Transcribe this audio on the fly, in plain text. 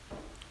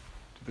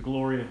To the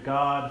glory of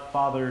God,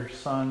 Father,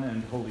 Son,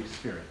 and Holy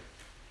Spirit.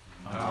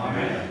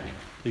 Amen.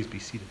 Please be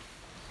seated.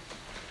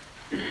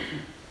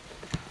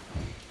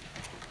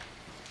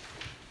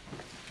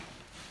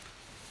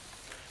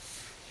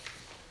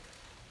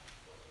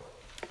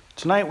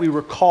 Tonight we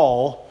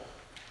recall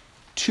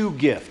two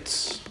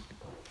gifts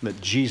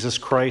that Jesus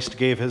Christ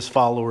gave his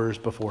followers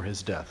before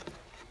his death.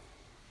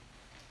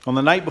 On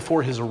the night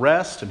before his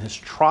arrest and his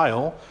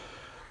trial,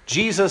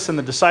 Jesus and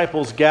the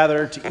disciples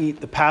gathered to eat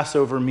the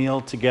Passover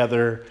meal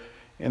together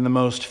in the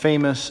most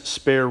famous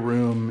spare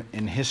room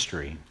in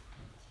history.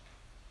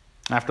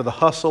 After the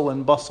hustle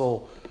and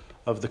bustle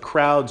of the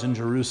crowds in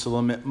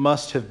Jerusalem, it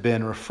must have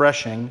been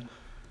refreshing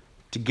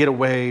to get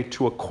away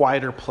to a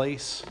quieter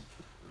place,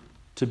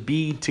 to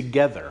be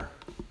together,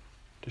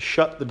 to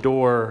shut the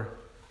door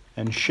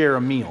and share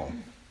a meal,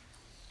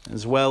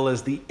 as well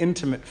as the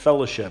intimate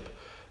fellowship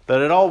that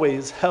had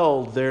always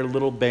held their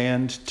little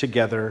band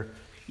together,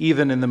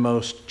 even in the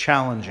most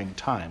challenging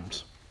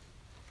times.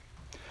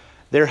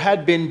 There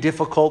had been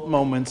difficult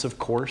moments, of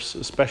course,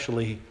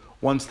 especially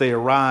once they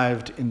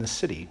arrived in the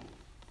city.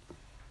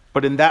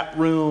 But in that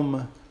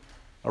room,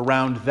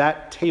 around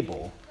that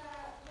table,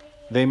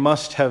 they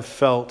must have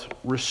felt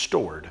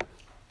restored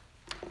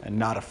and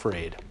not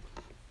afraid.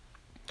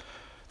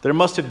 There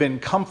must have been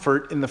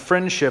comfort in the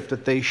friendship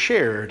that they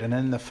shared and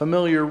in the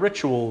familiar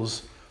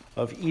rituals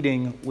of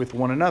eating with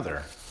one another.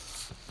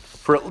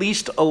 For at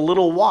least a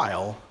little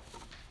while,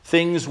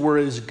 things were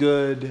as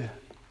good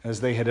as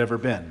they had ever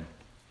been.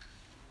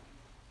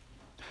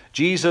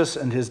 Jesus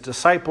and his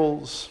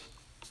disciples,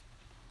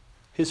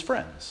 his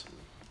friends,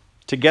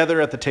 together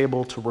at the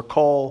table to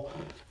recall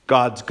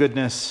God's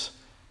goodness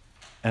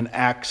and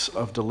acts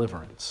of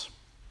deliverance.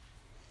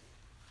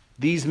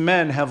 These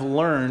men have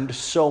learned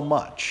so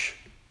much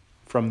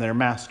from their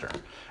master,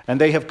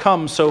 and they have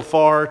come so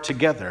far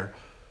together,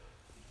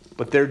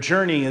 but their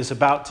journey is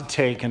about to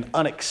take an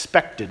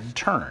unexpected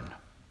turn.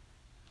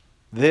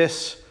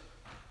 This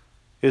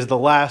is the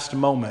last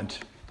moment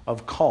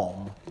of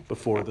calm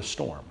before the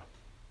storm.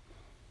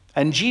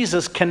 And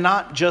Jesus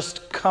cannot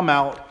just come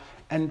out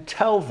and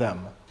tell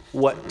them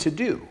what to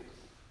do.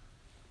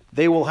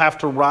 They will have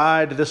to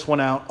ride this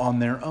one out on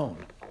their own.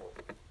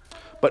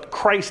 But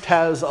Christ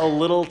has a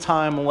little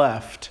time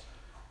left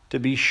to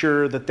be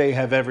sure that they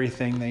have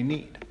everything they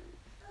need.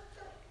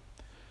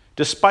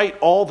 Despite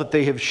all that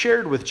they have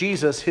shared with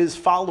Jesus, his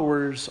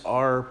followers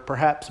are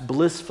perhaps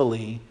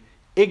blissfully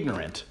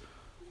ignorant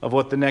of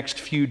what the next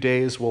few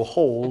days will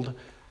hold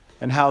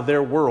and how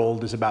their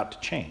world is about to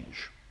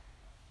change.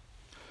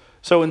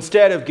 So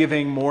instead of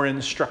giving more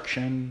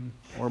instruction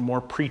or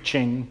more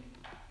preaching,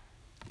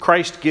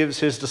 Christ gives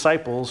his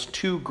disciples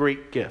two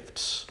great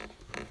gifts: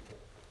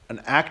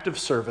 an act of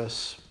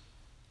service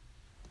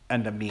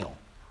and a meal.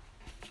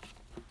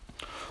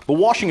 The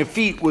washing of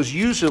feet was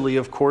usually,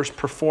 of course,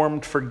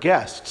 performed for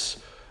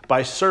guests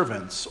by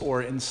servants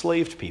or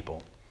enslaved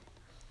people.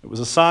 It was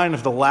a sign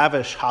of the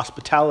lavish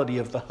hospitality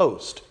of the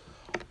host,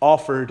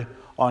 offered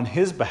on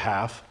his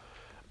behalf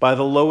by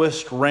the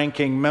lowest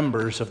ranking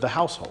members of the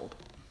household.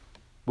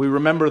 We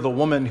remember the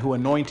woman who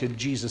anointed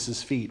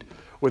Jesus' feet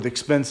with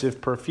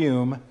expensive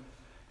perfume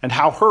and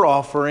how her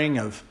offering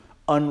of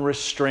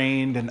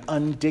unrestrained and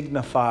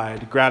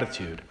undignified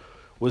gratitude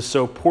was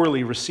so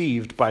poorly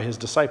received by his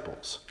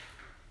disciples.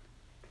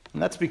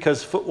 And that's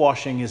because foot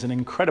washing is an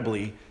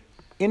incredibly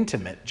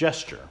intimate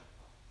gesture.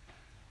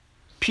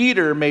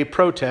 Peter may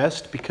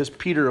protest because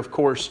Peter, of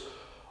course,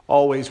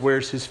 always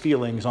wears his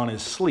feelings on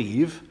his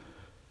sleeve.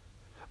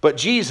 But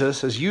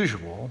Jesus, as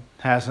usual,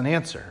 has an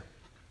answer.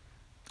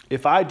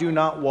 If I do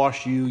not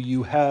wash you,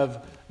 you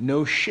have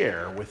no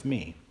share with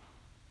me.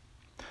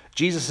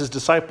 Jesus'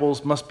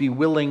 disciples must be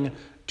willing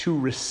to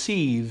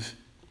receive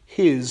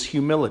his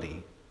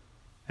humility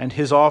and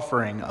his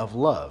offering of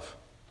love.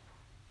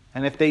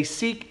 And if they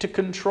seek to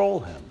control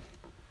him,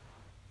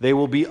 they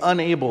will be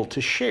unable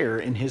to share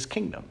in his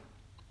kingdom.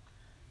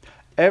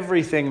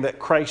 Everything that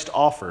Christ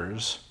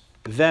offers,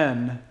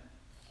 then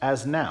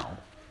as now,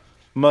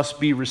 must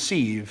be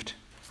received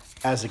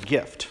as a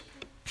gift.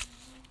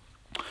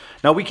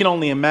 Now we can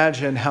only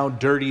imagine how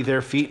dirty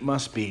their feet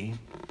must be,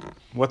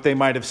 what they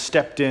might have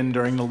stepped in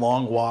during the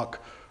long walk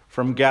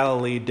from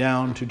Galilee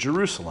down to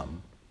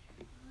Jerusalem.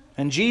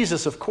 And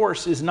Jesus, of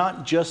course, is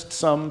not just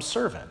some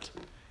servant.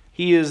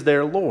 He is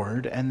their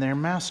Lord and their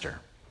master.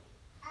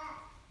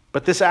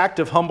 But this act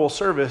of humble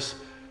service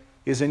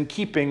is in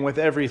keeping with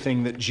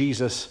everything that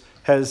Jesus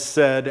has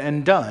said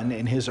and done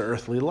in his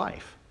earthly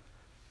life.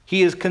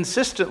 He has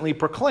consistently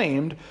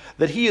proclaimed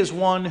that he is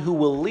one who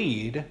will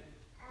lead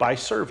by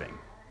serving.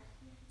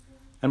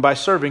 And by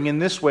serving in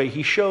this way,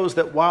 he shows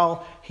that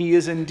while he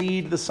is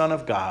indeed the Son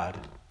of God,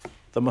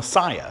 the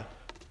Messiah,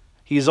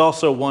 he is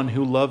also one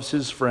who loves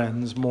his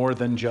friends more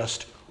than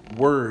just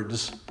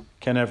words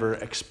can ever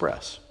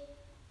express.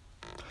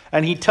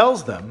 And he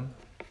tells them,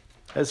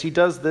 as he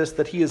does this,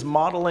 that he is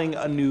modeling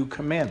a new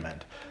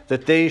commandment,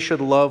 that they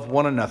should love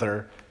one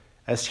another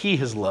as he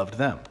has loved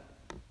them.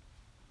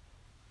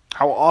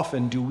 How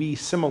often do we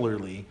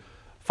similarly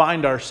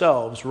find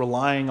ourselves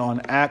relying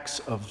on acts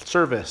of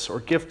service or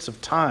gifts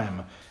of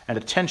time and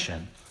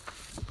attention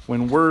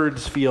when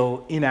words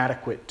feel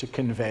inadequate to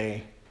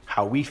convey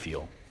how we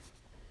feel.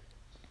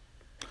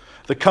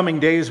 The coming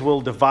days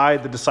will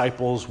divide the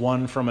disciples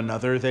one from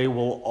another. They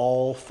will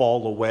all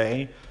fall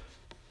away.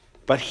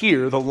 But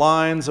here, the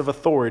lines of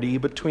authority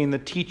between the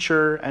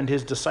teacher and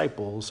his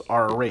disciples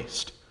are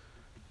erased,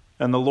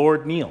 and the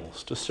Lord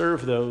kneels to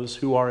serve those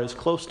who are as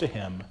close to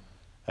him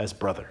as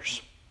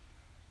brothers.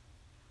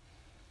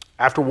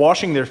 After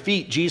washing their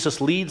feet,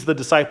 Jesus leads the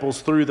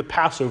disciples through the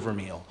Passover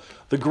meal,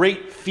 the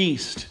great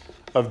feast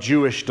of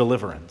Jewish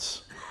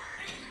deliverance,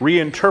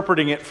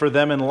 reinterpreting it for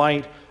them in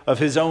light of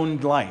his own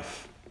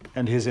life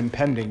and his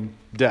impending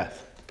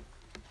death.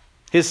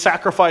 His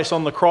sacrifice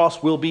on the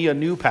cross will be a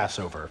new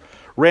Passover,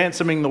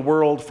 ransoming the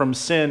world from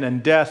sin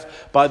and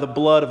death by the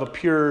blood of a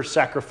pure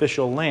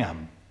sacrificial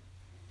lamb.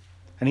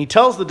 And he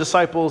tells the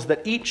disciples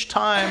that each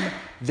time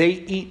they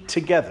eat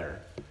together,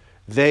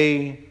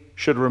 they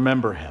should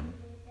remember him.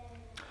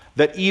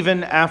 That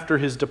even after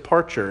his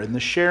departure, in the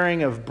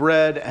sharing of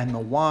bread and the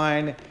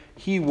wine,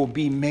 he will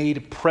be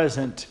made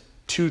present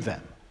to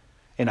them.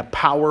 In a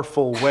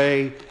powerful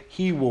way,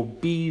 he will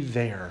be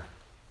there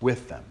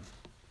with them.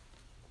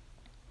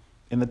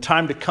 In the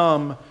time to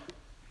come,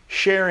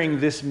 sharing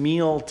this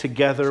meal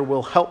together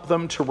will help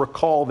them to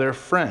recall their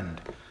friend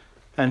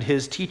and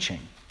his teaching.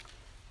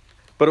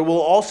 But it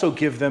will also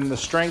give them the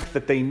strength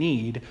that they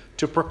need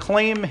to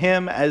proclaim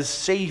him as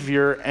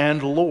Savior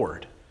and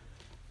Lord.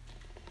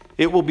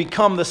 It will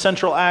become the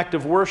central act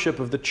of worship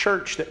of the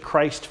church that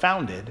Christ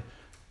founded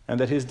and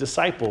that his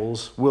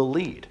disciples will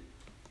lead.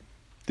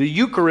 The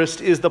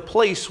Eucharist is the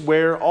place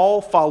where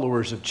all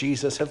followers of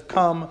Jesus have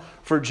come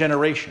for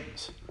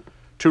generations,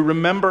 to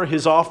remember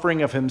his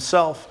offering of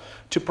himself,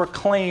 to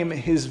proclaim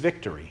his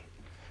victory,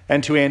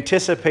 and to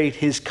anticipate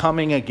his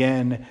coming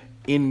again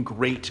in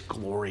great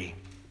glory.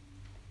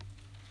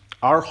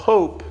 Our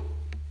hope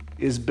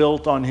is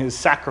built on his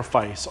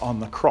sacrifice on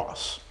the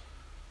cross,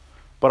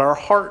 but our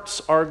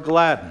hearts are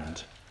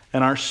gladdened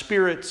and our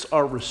spirits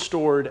are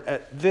restored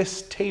at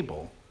this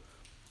table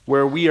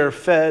where we are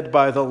fed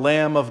by the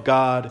Lamb of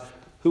God,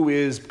 who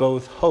is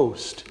both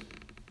host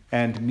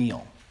and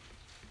meal.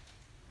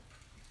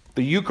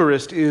 The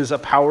Eucharist is a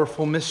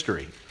powerful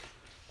mystery,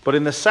 but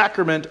in the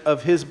sacrament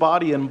of his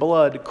body and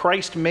blood,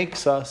 Christ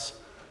makes us,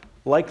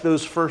 like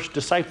those first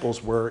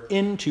disciples were,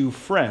 into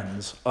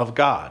friends of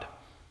God.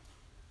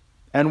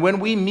 And when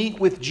we meet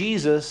with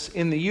Jesus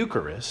in the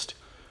Eucharist,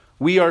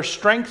 we are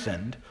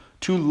strengthened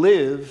to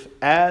live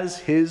as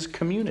his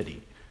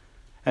community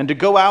and to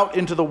go out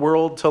into the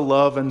world to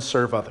love and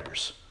serve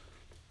others,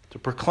 to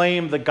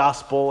proclaim the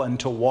gospel and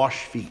to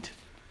wash feet,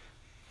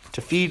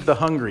 to feed the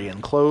hungry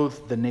and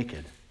clothe the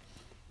naked.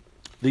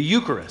 The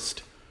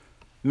Eucharist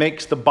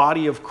makes the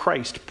body of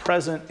Christ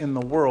present in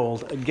the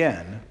world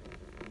again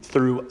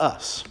through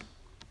us.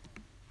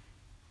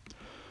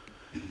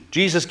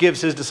 Jesus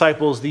gives his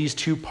disciples these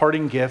two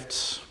parting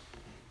gifts,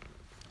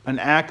 an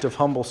act of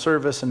humble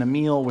service and a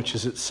meal which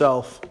is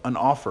itself an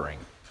offering.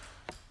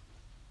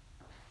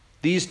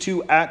 These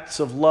two acts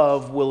of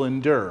love will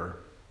endure.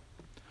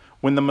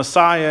 When the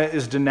Messiah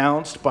is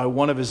denounced by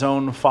one of his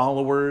own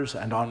followers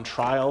and on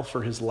trial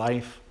for his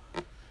life,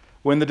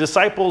 when the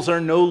disciples are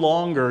no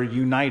longer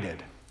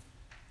united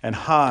and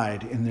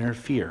hide in their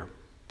fear,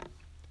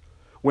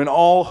 when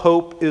all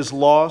hope is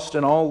lost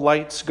and all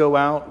lights go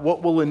out,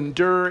 what will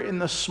endure in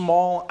the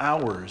small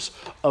hours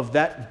of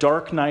that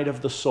dark night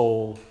of the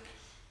soul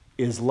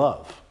is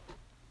love.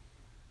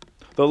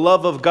 The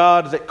love of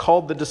God that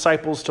called the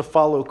disciples to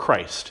follow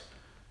Christ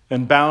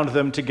and bound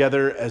them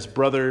together as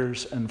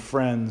brothers and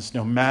friends,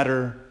 no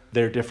matter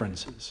their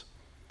differences.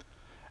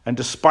 And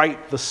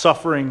despite the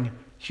suffering,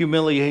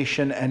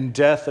 humiliation, and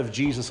death of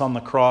Jesus on the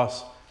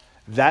cross,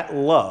 that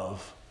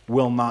love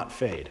will not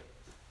fade.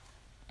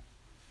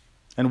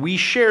 And we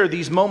share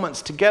these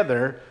moments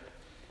together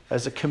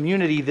as a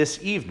community this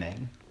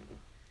evening,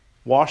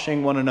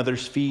 washing one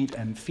another's feet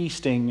and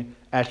feasting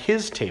at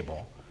his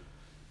table,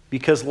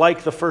 because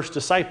like the first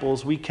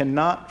disciples, we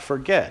cannot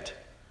forget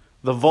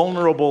the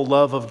vulnerable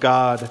love of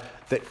God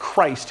that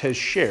Christ has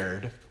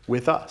shared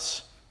with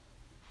us.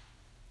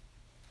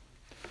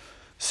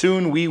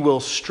 Soon we will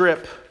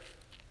strip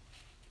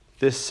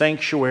this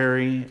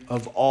sanctuary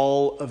of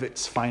all of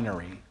its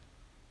finery,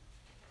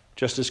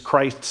 just as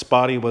Christ's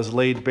body was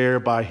laid bare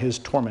by his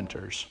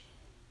tormentors.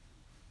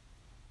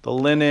 The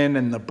linen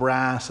and the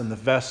brass and the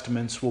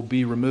vestments will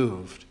be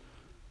removed.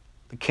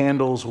 The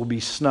candles will be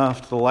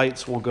snuffed, the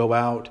lights will go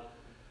out.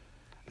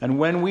 And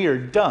when we are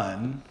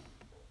done,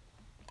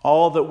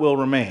 all that will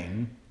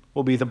remain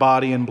will be the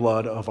body and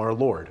blood of our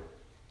Lord,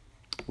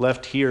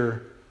 left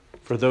here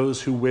for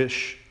those who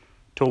wish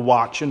to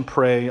watch and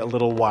pray a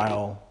little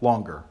while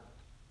longer.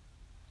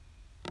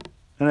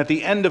 And at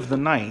the end of the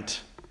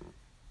night,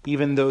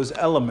 even those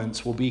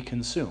elements will be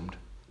consumed,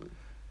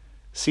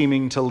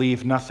 seeming to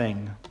leave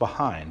nothing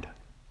behind.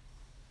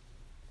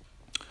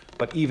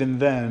 But even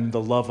then,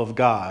 the love of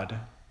God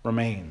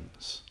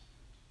remains.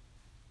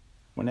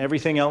 When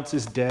everything else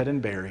is dead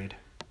and buried,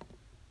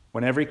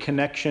 when every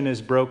connection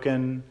is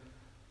broken,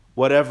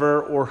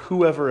 whatever or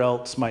whoever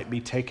else might be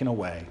taken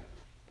away,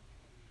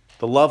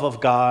 the love of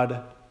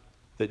God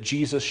that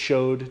Jesus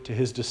showed to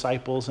his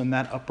disciples in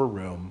that upper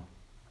room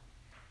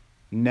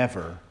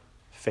never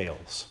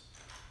fails.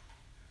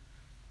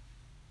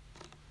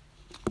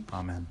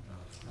 Amen.